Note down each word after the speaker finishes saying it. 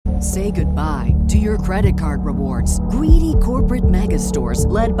Say goodbye to your credit card rewards. Greedy corporate mega stores,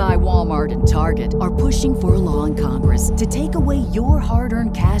 led by Walmart and Target, are pushing for a law in Congress to take away your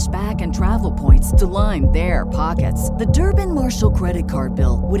hard-earned cash back and travel points to line their pockets. The Durbin-Marshall credit card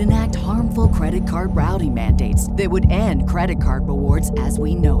bill would enact harmful credit card routing mandates that would end credit card rewards as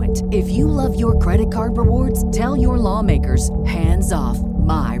we know it. If you love your credit card rewards, tell your lawmakers, hands off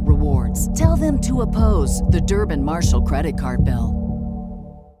my rewards. Tell them to oppose the Durbin-Marshall credit card bill.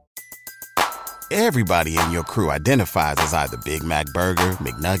 Everybody in your crew identifies as either Big Mac Burger,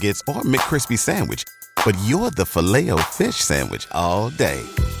 McNuggets, or McCrispy Sandwich. But you're the Filet-O-Fish Sandwich all day.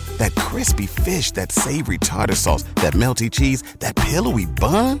 That crispy fish, that savory tartar sauce, that melty cheese, that pillowy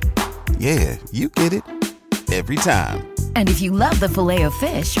bun. Yeah, you get it. Every time. And if you love the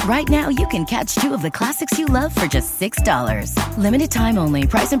Filet-O-Fish, right now you can catch two of the classics you love for just $6. Limited time only.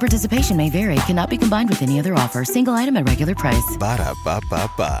 Price and participation may vary. Cannot be combined with any other offer. Single item at regular price.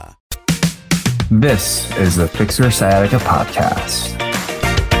 Ba-da-ba-ba-ba. This is the Fix Your Sciatica podcast.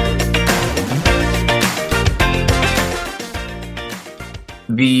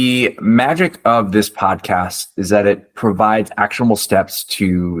 The magic of this podcast is that it provides actionable steps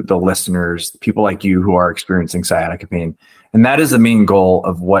to the listeners, people like you who are experiencing sciatica pain. And that is the main goal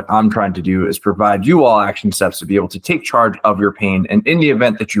of what I'm trying to do, is provide you all action steps to be able to take charge of your pain. And in the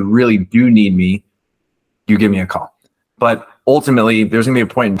event that you really do need me, you give me a call. But ultimately, there's going to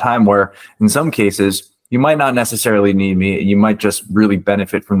be a point in time where, in some cases, you might not necessarily need me. You might just really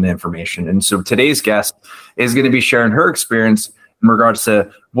benefit from the information. And so today's guest is going to be sharing her experience in regards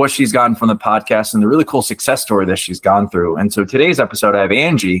to what she's gotten from the podcast and the really cool success story that she's gone through. And so today's episode, I have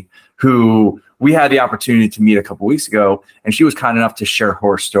Angie, who we had the opportunity to meet a couple weeks ago, and she was kind enough to share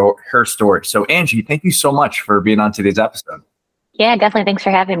her story. So Angie, thank you so much for being on today's episode. Yeah, definitely. Thanks for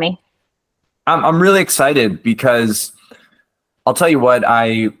having me. I'm really excited because I'll tell you what,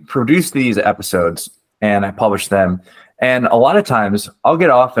 I produce these episodes and I publish them. And a lot of times I'll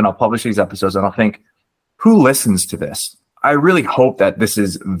get off and I'll publish these episodes and I'll think, who listens to this? I really hope that this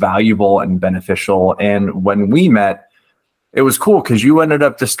is valuable and beneficial. And when we met, it was cool because you ended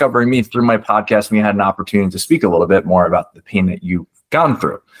up discovering me through my podcast and we had an opportunity to speak a little bit more about the pain that you've gone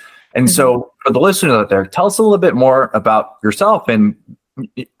through. And so for the listeners out there, tell us a little bit more about yourself and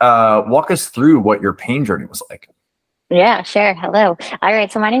walk us through what your pain journey was like. Yeah, sure. Hello. All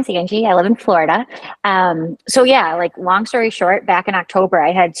right. So my name's Angie. I live in Florida. Long story short, back in October,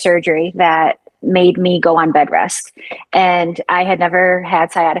 I had surgery that made me go on bed rest. And I had never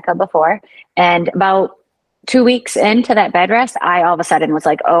had sciatica before. And about 2 weeks into that bed rest, I all of a sudden was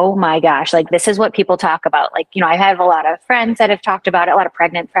like, oh my gosh, like this is what people talk about. Like, I have a lot of friends that have talked about it, a lot of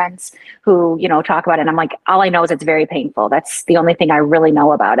pregnant friends who, talk about it. And I'm like, all I know is it's very painful. That's the only thing I really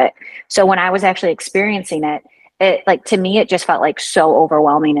know about it. So when I was actually experiencing it, to me, it just felt like so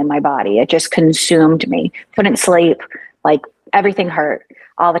overwhelming in my body. It just consumed me. Couldn't sleep, like everything hurt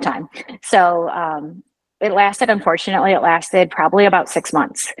all the time. So it lasted probably about 6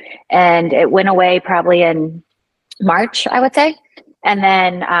 months, and it went away probably in March, I would say. And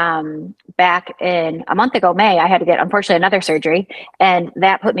then back in a month ago, May, I had to get, unfortunately, another surgery, and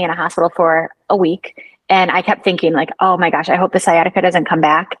that put me in a hospital for a week. And I kept thinking like, oh my gosh, I hope the sciatica doesn't come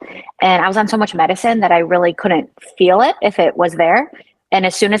back. And I was on so much medicine that I really couldn't feel it if it was there. And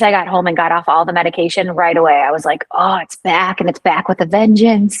as soon as I got home and got off all the medication right away, I was like, oh, it's back, and it's back with a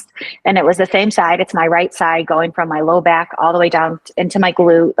vengeance. And it was the same side. It's my right side going from my low back all the way down into my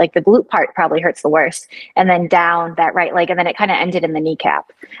glute. Like the glute part probably hurts the worst. And then down that right leg. And then it kind of ended in the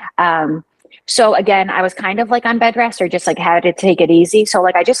kneecap. So again, I was kind of like on bed rest or just like had to take it easy. So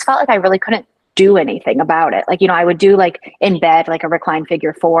like, I just felt like I really couldn't do anything about it. Like, I would do like in bed, like a reclined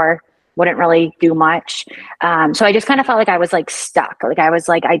figure 4, wouldn't really do much. So I just kind of felt like I was like stuck. Like I was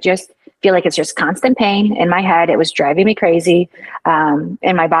like, I just feel like it's just constant pain in my head. It was driving me crazy. In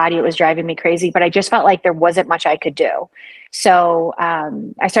my body, it was driving me crazy, but I just felt like there wasn't much I could do. So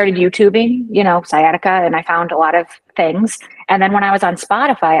I started YouTubing, sciatica, and I found a lot of things. And then when I was on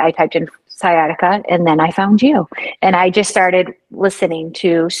Spotify, I typed in sciatica, and then I found you. And I just started listening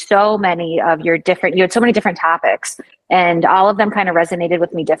to so many of you had so many different topics, and all of them kind of resonated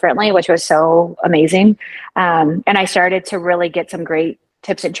with me differently, which was so amazing. And I started to really get some great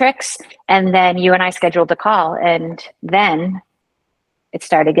tips and tricks. And then you and I scheduled a call, and then it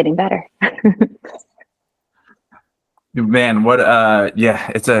started getting better. Man,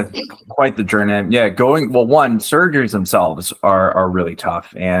 it's quite the journey. Yeah, surgeries themselves are really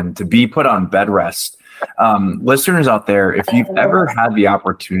tough. And to be put on bed rest, listeners out there, if you've ever had the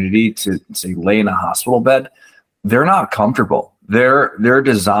opportunity to lay in a hospital bed, they're not comfortable. They're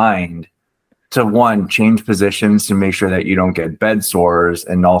designed to one, change positions to make sure that you don't get bed sores,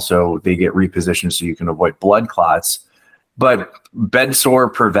 and also they get repositioned so you can avoid blood clots. But bed sore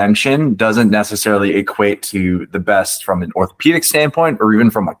prevention doesn't necessarily equate to the best from an orthopedic standpoint or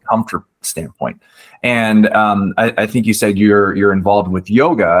even from a comfort standpoint. And I think you said you're involved with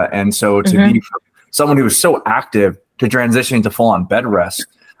yoga. And so to be someone who is so active to transition into full on bed rest,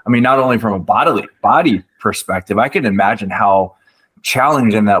 I mean, not only from a body perspective, I can imagine how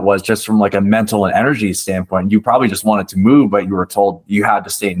challenging that was just from like a mental and energy standpoint. You probably just wanted to move, but you were told you had to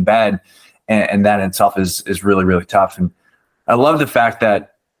stay in bed. And that in itself is really, really tough. And I love the fact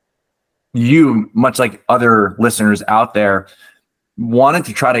that you, much like other listeners out there, wanted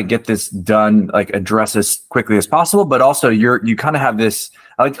to try to get this done, like address as quickly as possible, but also you kind of have this,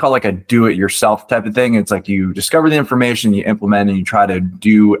 I like to call it like a do-it-yourself type of thing. It's like you discover the information, you implement, and you try to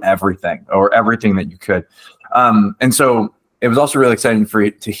do everything that you could. And so it was also really exciting for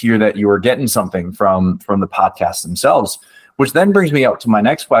you to hear that you were getting something from the podcasts themselves, which then brings me up to my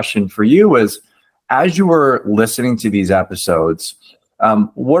next question for you was, as you were listening to these episodes,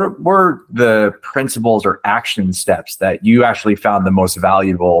 what were the principles or action steps that you actually found the most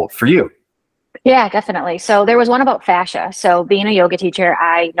valuable for you? Yeah, definitely. So there was one about fascia. So being a yoga teacher,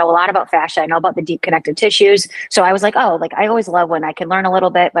 I know a lot about fascia. I know about the deep connected tissues. So I was like, oh, like I always love when I can learn a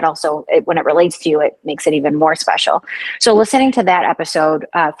little bit, but also when it relates to you, it makes it even more special. So listening to that episode,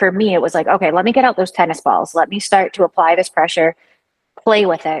 for me, it was like, okay, let me get out those tennis balls. Let me start to apply this pressure, play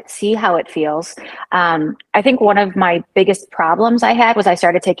with it, see how it feels. I think one of my biggest problems I had was I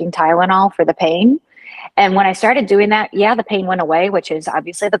started taking Tylenol for the pain. And when I started doing that, yeah, the pain went away, which is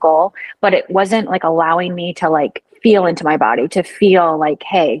obviously the goal, but it wasn't like allowing me to like feel into my body, to feel like,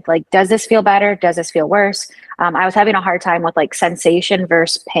 hey, like, does this feel better? Does this feel worse? I was having a hard time with like sensation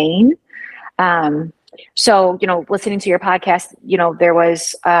versus pain. So, listening to your podcast, there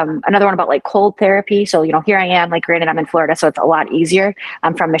was another one about like cold therapy. So, here I am, like granted I'm in Florida, so it's a lot easier.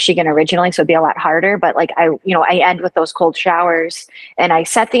 I'm from Michigan originally, so it'd be a lot harder. But like I end with those cold showers, and I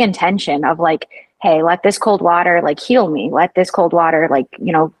set the intention of like, hey, let this cold water like heal me. Let this cold water like,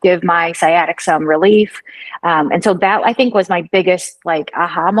 give my sciatic some relief. And so that I think was my biggest like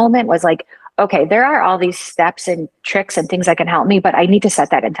aha moment was like, okay, there are all these steps and tricks and things that can help me, but I need to set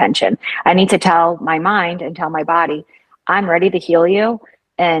that intention. I need to tell my mind and tell my body, I'm ready to heal you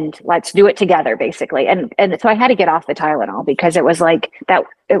and let's do it together, basically. And so I had to get off the Tylenol because it was like that.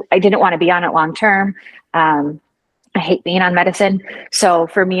 I didn't want to be on it long term. I hate being on medicine. So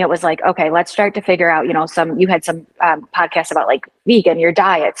for me, it was like, okay, let's start to figure out, you had some podcasts about like vegan, your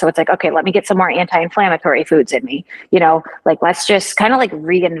diet. So it's like, okay, let me get some more anti-inflammatory foods in me, like, let's just kind of like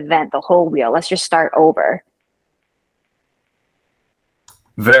reinvent the whole wheel. Let's just start over.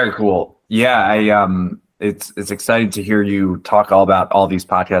 Very cool. Yeah. It's exciting to hear you talk all about all these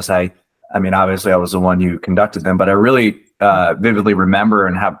podcasts. I mean, obviously I was the one who conducted them, but I really vividly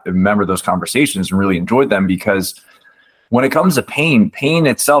remember those conversations and really enjoyed them because when it comes to pain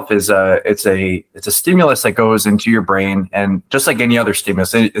itself is it's a stimulus that goes into your brain, and just like any other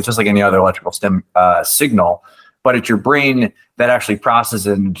stimulus, it's just like any other electrical signal, but it's your brain that actually processes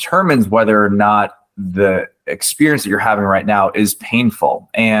and determines whether or not the experience that you're having right now is painful.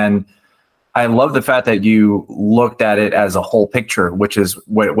 And I love the fact that you looked at it as a whole picture, which is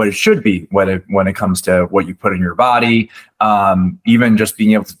what it should be when it comes to what you put in your body, even just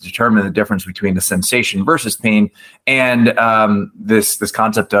being able to determine the difference between the sensation versus pain, and this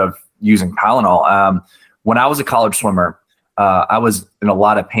concept of using Tylenol. When I was a college swimmer, I was in a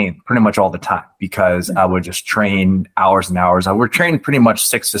lot of pain pretty much all the time because I would just train hours and hours. I would train pretty much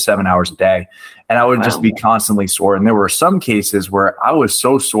 6 to 7 hours a day, and I would just be constantly sore. And there were some cases where I was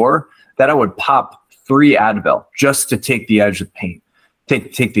so sore that I would pop 3 Advil just to take the edge of pain,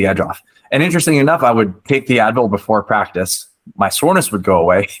 take the edge off. And interestingly enough, I would take the Advil before practice. My soreness would go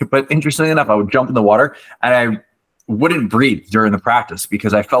away. But interestingly enough, I would jump in the water and I wouldn't breathe during the practice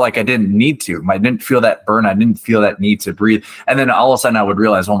because I felt like I didn't need to. I didn't feel that burn. I didn't feel that need to breathe. And then all of a sudden I would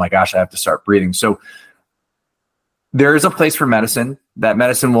realize, oh my gosh, I have to start breathing. So there is a place for medicine. That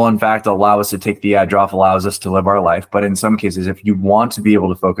medicine will, in fact, allow us to take the edge off, allows us to live our life. But in some cases, if you want to be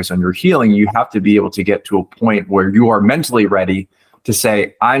able to focus on your healing, you have to be able to get to a point where you are mentally ready to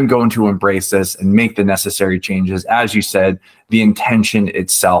say, I'm going to embrace this and make the necessary changes. As you said, the intention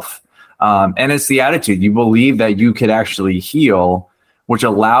itself. And it's the attitude. You believe that you could actually heal, which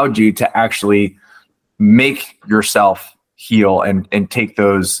allowed you to actually make yourself heal and take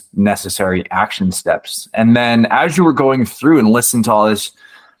those necessary action steps. And then as you were going through and listening to all this,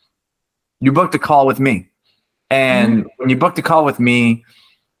 you booked a call with me. And when you booked a call with me,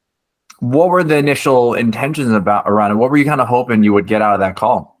 what were the initial intentions around it? What were you kind of hoping you would get out of that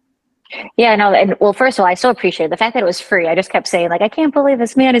call? Yeah, no, and well, first of all, I so appreciate the fact that it was free. I just kept saying, like, I can't believe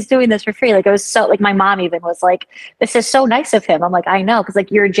this man is doing this for free. Like, it was so, like, my mom even was like, this is so nice of him. I'm like, I know, because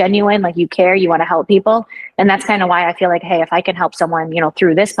like you're genuine, like you care, you want to help people. And that's kind of why I feel like, hey, if I can help someone,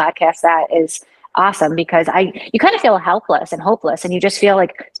 through this podcast, that is awesome, because you kind of feel helpless and hopeless. And you just feel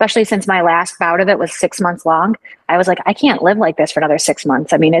like, especially since my last bout of it was 6 months long, I was like, I can't live like this for another 6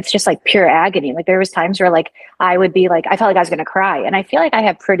 months. I mean, it's just like pure agony. Like there was times where like, I would be like, I felt like I was going to cry, and I feel like I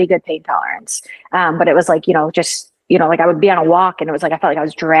have pretty good pain tolerance. But it was like, like I would be on a walk and it was like, I felt like I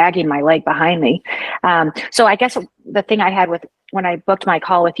was dragging my leg behind me. So I guess the thing I had with when I booked my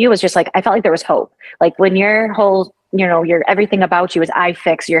call with you was just like, I felt like there was hope. Like when your whole your everything about you is I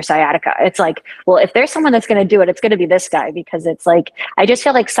fix your sciatica. It's like, well, if there's someone that's going to do it, it's going to be this guy, because it's like, I just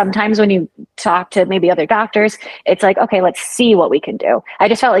feel like sometimes when you talk to maybe other doctors, it's like, okay, let's see what we can do. I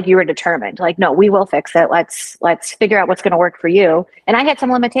just felt like you were determined, like, no, we will fix it. Let's figure out what's going to work for you. And I had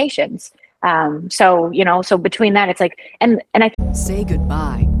some limitations. So between that, it's like, and I Say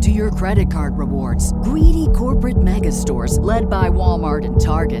goodbye to your credit card rewards. Greedy corporate mega stores, led by Walmart and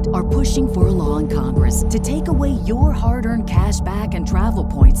Target, are pushing for a law in Congress to take away your hard-earned cash back and travel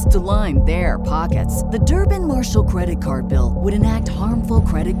points to line their pockets. The Durbin-Marshall credit card bill would enact harmful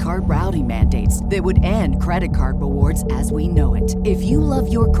credit card routing mandates that would end credit card rewards as we know it. If you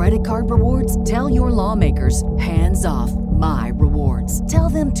love your credit card rewards, tell your lawmakers, hands off my rewards. Tell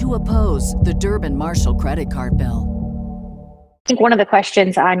them to oppose the Durbin-Marshall credit card bill. I think one of the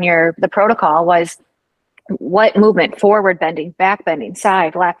questions on the protocol was what movement, forward bending, back bending,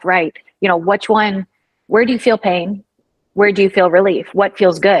 side, left, right, which one, where do you feel pain? Where do you feel relief? What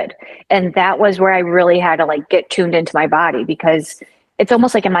feels good? And that was where I really had to like get tuned into my body, because it's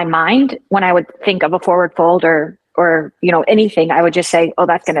almost like in my mind, when I would think of a forward fold or anything, I would just say, oh,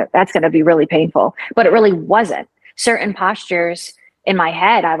 that's going to be really painful. But it really wasn't. Certain postures in my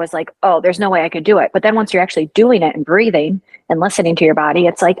head, I was like, oh, there's no way I could do it. But then once you're actually doing it and breathing and listening to your body,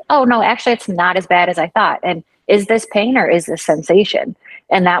 it's like, oh no, actually it's not as bad as I thought. And is this pain or is this sensation?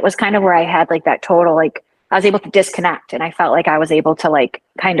 And that was kind of where I had like that total, like I was able to disconnect, and I felt like I was able to like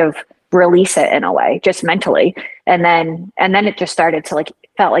kind of release it in a way, just mentally. And then it just started to like,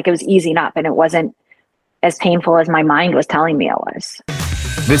 felt like it was easing up, and it wasn't as painful as my mind was telling me it was.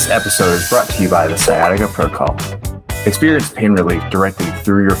 This episode is brought to you by the Sciatica Protocol. Experience pain relief directly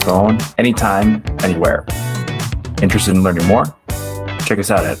through your phone, anytime, anywhere. Interested in learning more? Check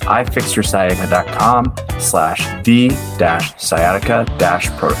us out at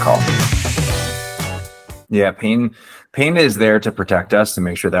ifixyoursciatica.com/the-sciatica-protocol. Yeah, pain is there to protect us, to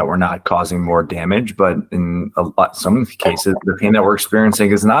make sure that we're not causing more damage. But in some cases, the pain that we're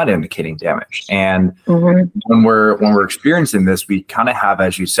experiencing is not indicating damage. And when we're experiencing this, we kind of have,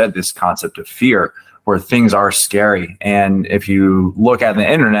 as you said, this concept of fear, where things are scary. And if you look at the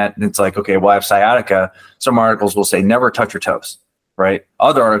internet, it's like, okay, well, I have sciatica. Some articles will say, never touch your toes, right?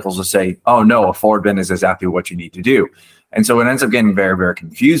 Other articles will say, oh no, a forward bend is exactly what you need to do. And so it ends up getting very, very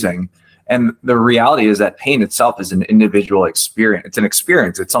confusing. And the reality is that pain itself is an individual experience. It's an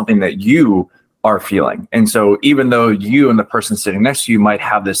experience. It's something that you are feeling. And so even though you and the person sitting next to you might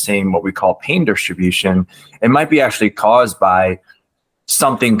have the same, what we call pain distribution, it might be actually caused by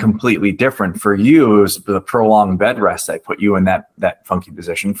something completely different. For you, it was the prolonged bed rest that put you in that funky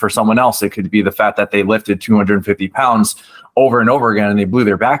position. For someone else, it could be the fact that they lifted 250 pounds over and over again and they blew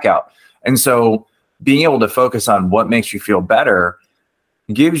their back out. And so being able to focus on what makes you feel better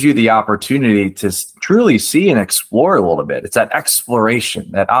gives you the opportunity to truly see and explore a little bit. It's that exploration,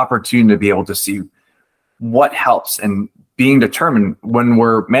 that opportunity to be able to see what helps, and being determined when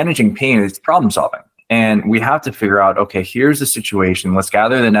we're managing pain, it's problem solving. And we have to figure out, okay, here's the situation. Let's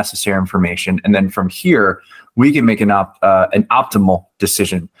gather the necessary information. And then from here, we can make an optimal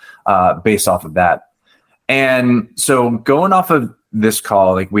decision based off of that. And so going off of this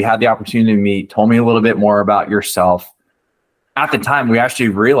call, like we had the opportunity to meet, told me a little bit more about yourself. At the time, we actually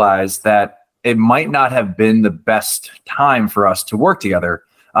realized that it might not have been the best time for us to work together,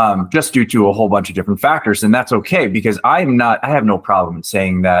 just due to a whole bunch of different factors. And that's okay, because I have no problem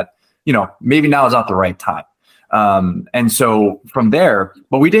saying that, maybe now is not the right time. And so from there,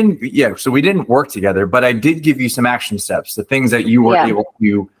 but we didn't work together, but I did give you some action steps, the things that you were able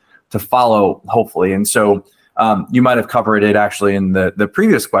to follow, hopefully. And so you might have covered it actually in the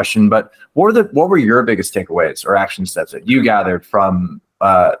previous question, but what were your biggest takeaways or action steps that you gathered from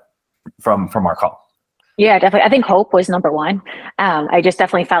our call? Yeah, definitely. I think hope was number one. I just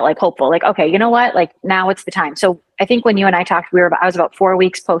definitely felt like hopeful, like, okay, you know what? Like now it's the time. So I think when you and I talked, I was about 4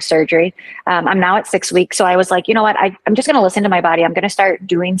 weeks post surgery. I'm now at 6 weeks. So I was like, you know what? I'm just going to listen to my body. I'm going to start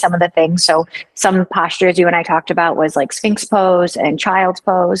doing some of the things. So some postures you and I talked about was like Sphinx pose and child's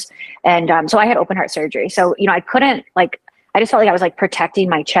pose. And so I had open heart surgery. So, I couldn't I just felt like I was like protecting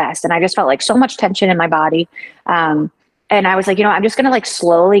my chest, and I just felt like so much tension in my body. And I was like, I'm just going to like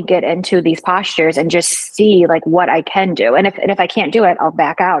slowly get into these postures and just see like what I can do. And if I can't do it, I'll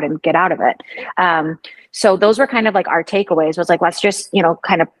back out and get out of it. So those were kind of like our takeaways, was like, let's just,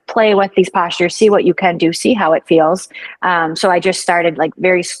 kind of play with these postures, see what you can do, see how it feels. So I just started like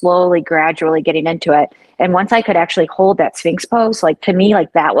very slowly, gradually getting into it. And once I could actually hold that Sphinx pose, like to me,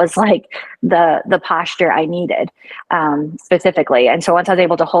 like that was like the posture I needed, specifically. And so once I was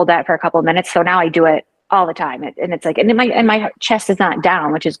able to hold that for a couple of minutes, so now I do it all the time. And it's like, and my chest is not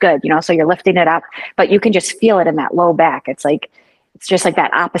down, which is good, so you're lifting it up, but you can just feel it in that low back. It's just like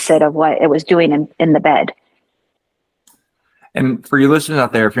that opposite of what it was doing in the bed. And for you listeners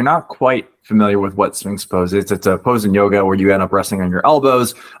out there, if you're not quite familiar with what Sphinx pose is, it's a pose in yoga where you end up resting on your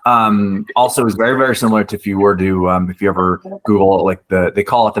elbows. Also is very, very similar to if you were to, if you ever Google it, like they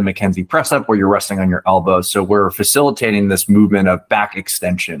call it the Mackenzie press up, where you're resting on your elbows. So we're facilitating this movement of back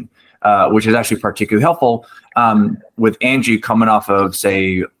extension, which is actually particularly helpful with Angie coming off of,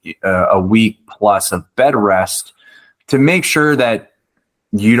 say, a week plus of bed rest, to make sure that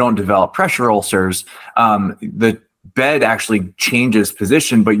you don't develop pressure ulcers. The bed actually changes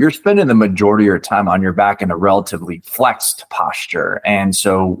position, but you're spending the majority of your time on your back in a relatively flexed posture. And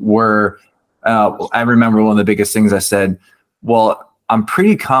so I remember one of the biggest things I said, well, I'm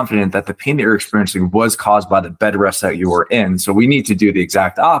pretty confident that the pain that you're experiencing was caused by the bed rest that you were in. So we need to do the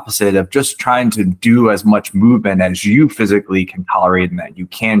exact opposite of just trying to do as much movement as you physically can tolerate and that you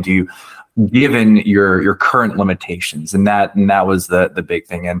can do, given your current limitations. And that was the big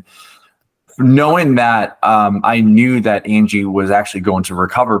thing. And knowing that, I knew that Angie was actually going to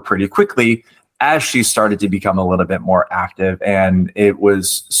recover pretty quickly as she started to become a little bit more active. And it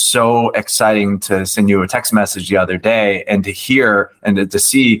was so exciting to send you a text message the other day and to hear and to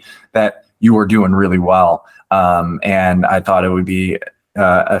see that you were doing really well. And I thought it would be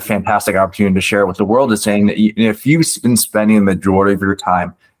a fantastic opportunity to share with the world, is saying that if you've been spending the majority of your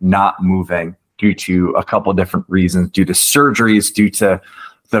time not moving due to a couple of different reasons, due to surgeries, due to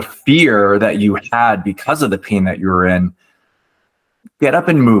the fear that you had because of the pain that you were in, get up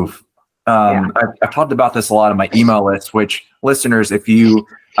and move. I've talked about this a lot on my email list, which listeners, if you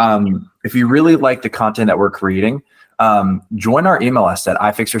really like the content that we're creating, join our email list at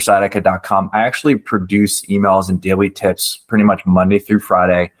ifixyoursciatica.com. I actually produce emails and daily tips pretty much Monday through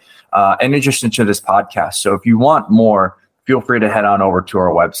Friday, in addition to this podcast. So if you want more, feel free to head on over to our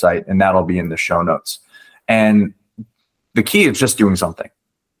website, and that'll be in the show notes. And the key is just doing something,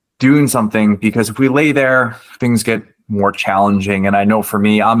 because if we lay there, things get more challenging. And I know for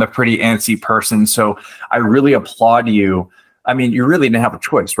me, I'm a pretty antsy person, so I really applaud you. I mean, you really didn't have a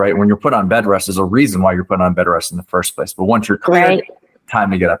choice, right? When you're put on bed rest, there's a reason why you're put on bed rest in the first place. But once you're cleared, right,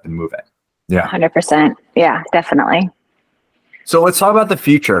 time to get up and move it. Yeah. 100%. Yeah, definitely. So let's talk about the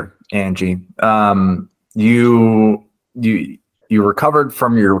future, Angie. You're recovering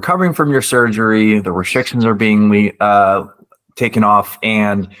from your surgery. The restrictions are being taken off,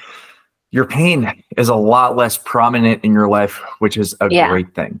 and your pain is a lot less prominent in your life, which is a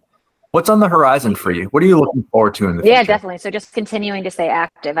great thing. What's on the horizon for you? What are you looking forward to in the future? Yeah, definitely. So just continuing to stay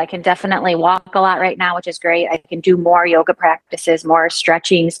active. I can definitely walk a lot right now, which is great. I can do more yoga practices, more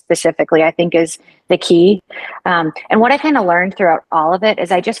stretching specifically, I think is the key. And what I kind of learned throughout all of it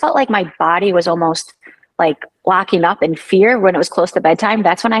is I just felt like my body was almost like locking up in fear when it was close to bedtime.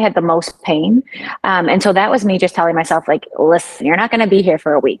 That's when I had the most pain. And so that was me just telling myself, like, listen, you're not going to be here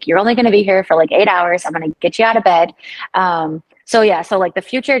for a week. You're only going to be here for like 8 hours. I'm going to get you out of bed. So like the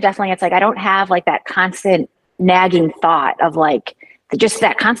future, definitely, it's like, I don't have like that constant nagging thought of like just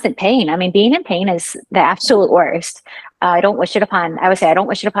that constant pain. I mean, being in pain is the absolute worst. I would say I don't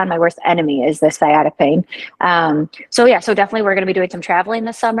wish it upon my worst enemy, is the sciatic pain. So definitely we're going to be doing some traveling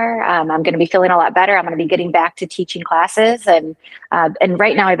this summer. I'm going to be feeling a lot better. I'm going to be getting back to teaching classes, and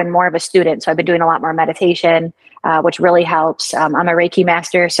right now I've been more of a student. So I've been doing a lot more meditation, which really helps. I'm a Reiki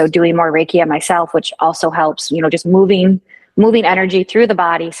master, so doing more Reiki on myself, which also helps, just moving energy through the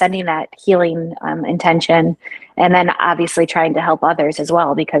body, sending that healing intention, and then obviously trying to help others as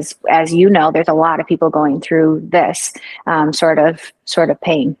well, because as you know, there's a lot of people going through this sort of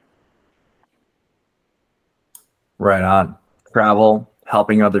pain. Right on. Travel,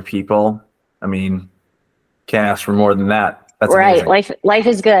 helping other people. I mean, can't ask for more than that. That's right. amazing. Life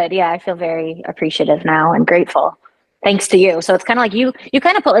is good. Yeah. I feel very appreciative now and grateful. Thanks to you. So it's kind of like you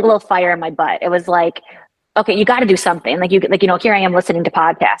kind of put like a little fire in my butt. It was like, okay, you got to do something. Like here I am listening to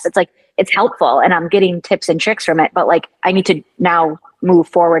podcasts. It's like, it's helpful and I'm getting tips and tricks from it, but like, I need to now move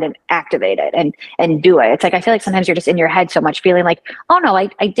forward and activate it and do it. It's like, I feel like sometimes you're just in your head so much feeling like, oh no,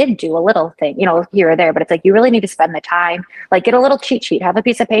 I did do a little thing, here or there, but it's like, you really need to spend the time, like get a little cheat sheet, have a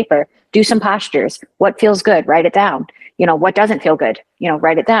piece of paper, do some postures. What feels good? Write it down. What doesn't feel good?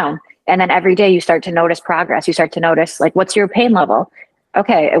 Write it down. And then every day you start to notice progress. You start to notice like, what's your pain level?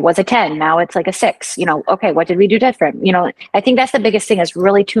 Okay, it was a 10. Now it's like a 6. Okay, what did we do different? I think that's the biggest thing is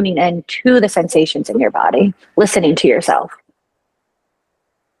really tuning in to the sensations in your body, listening to yourself.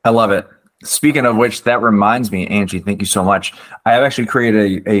 I love it. Speaking of which, that reminds me, Angie, thank you so much. I have actually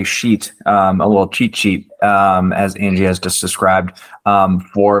created a sheet, a little cheat sheet, as Angie has just described,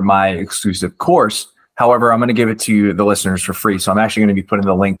 for my exclusive course. However, I'm going to give it to the listeners for free. So I'm actually going to be putting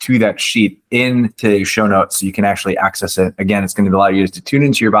the link to that sheet in today's show notes so you can actually access it. Again, it's going to allow you to tune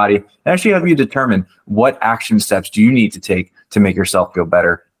into your body and actually have you determine what action steps do you need to take to make yourself feel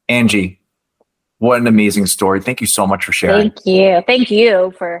better. Angie, what an amazing story. Thank you so much for sharing. Thank you. Thank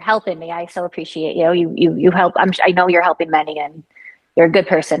you for helping me. I so appreciate you. You help. I know you're helping many and you're a good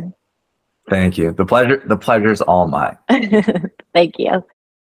person. Thank you. The pleasure is all mine. Thank you.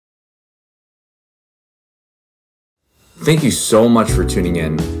 Thank you so much for tuning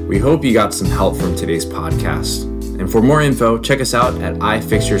in. We hope you got some help from today's podcast. And for more info, check us out at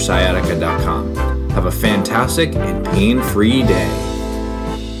ifixyoursciatica.com. Have a fantastic and pain-free day.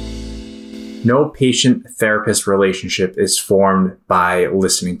 No patient-therapist relationship is formed by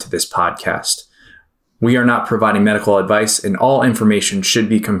listening to this podcast. We are not providing medical advice, and all information should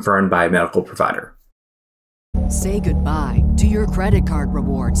be confirmed by a medical provider. Say goodbye to your credit card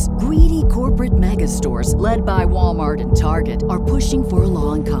rewards. Greedy corporate mega stores, led by Walmart and Target, are pushing for a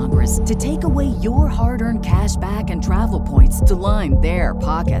law in Congress to take away your hard-earned cash back and travel points to line their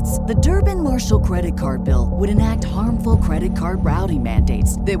pockets. The Durbin-Marshall credit card bill would enact harmful credit card routing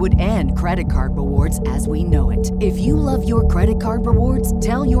mandates that would end credit card rewards as we know it. If you love your credit card rewards,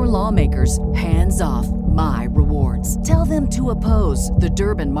 tell your lawmakers, hands off my rewards. Tell them to oppose the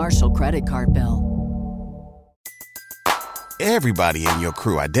Durbin-Marshall credit card bill. Everybody in your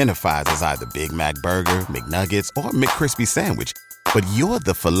crew identifies as either Big Mac Burger, McNuggets, or McCrispy Sandwich. But you're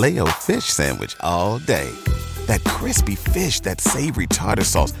the Filet-O-Fish Sandwich all day. That crispy fish, that savory tartar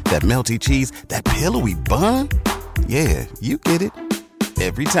sauce, that melty cheese, that pillowy bun. Yeah, you get it.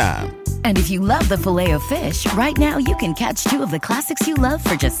 Every time. And if you love the Filet-O-Fish, right now you can catch 2 of the classics you love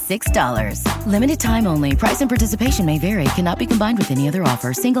for just $6. Limited time only. Price and participation may vary. Cannot be combined with any other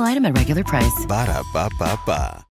offer. Single item at regular price. Ba-da-ba-ba-ba.